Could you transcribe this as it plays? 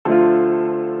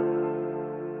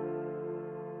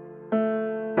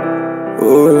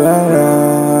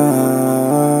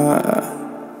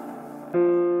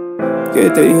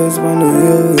Get a use man the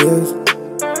years.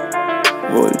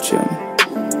 Voltran.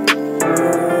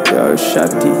 You're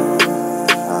shotty.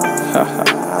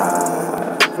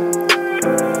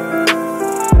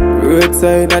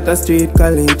 Roadside at a street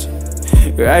college.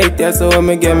 Right here so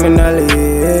me get me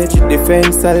knowledge.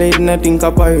 Defense solid, nothing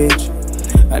coverage.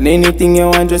 And anything you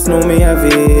want, just know me have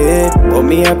it. But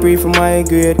me I pray for my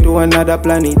grade to another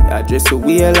planet. I just a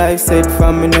way of life set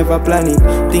from me never plan it.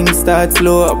 Things start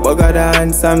slow, but God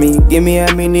answer me. Give me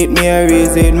a minute, me I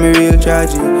raise it, me real charge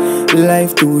it.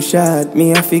 Life too short, me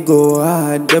have to go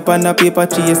hard. Dep on the paper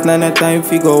chase, none of time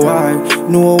fi go hard.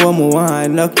 Know what me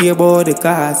want, not care about the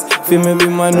cost. Fi me be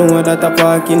man know that I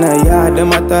park in a yard.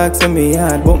 Them attacks in me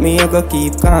hard, but me I go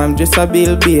keep calm. Just a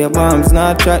build beer bombs,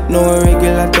 not chat no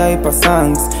regular type of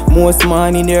songs. Most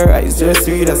man in their eyes, just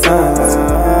read the songs.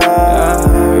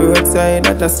 Roadside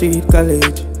at a street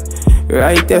college.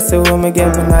 Right there so me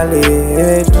get my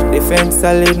knowledge. Defense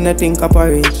solid, nothing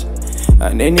coverage.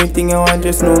 And anything I want,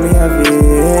 just know me have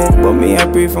it. But me I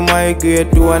pray for my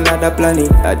grade to another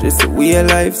planet. I just a way of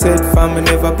life set from me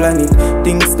never plan it.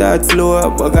 Things start slow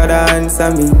up, but God answer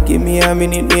me. Give me a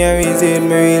minute, me I raise it,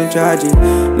 me real charge it.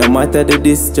 No matter the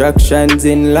distractions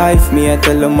in life, me I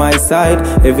tell them my side.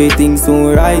 Everything's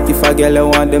so right. If a girl I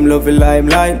want them love a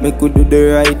limelight, me could do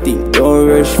the right thing. Don't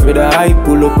rush for the hype,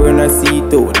 pull up on a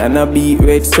seat out and a beat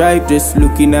red stripe. Just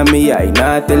looking at me eye,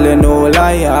 not telling no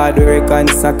lie. Hard work and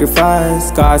sacrifice.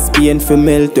 Cause pain for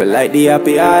melt to like the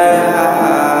happy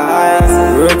eyes.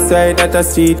 Roadside at a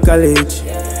street college.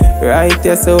 Right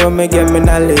here so me get me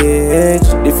knowledge.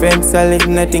 Defense solid,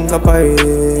 nothing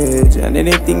coverage. And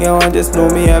anything I want, just know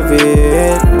me have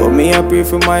it. But me I pray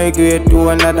for my grade to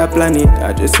another planet.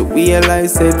 I just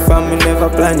realize it from me never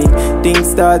plan it. Things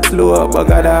start slow up, but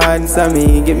God answer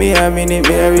me. Give me a minute,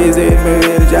 me I raise it, me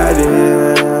real charge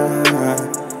it.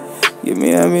 Give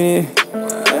me a minute.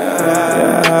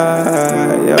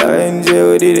 Yeah,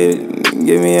 enjoy with it.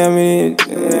 Give me a minute.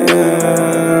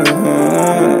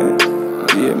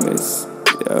 GMS.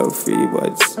 Yo, free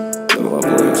buds. No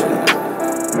abortion.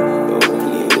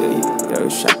 Yo,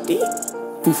 shotty.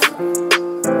 Poof.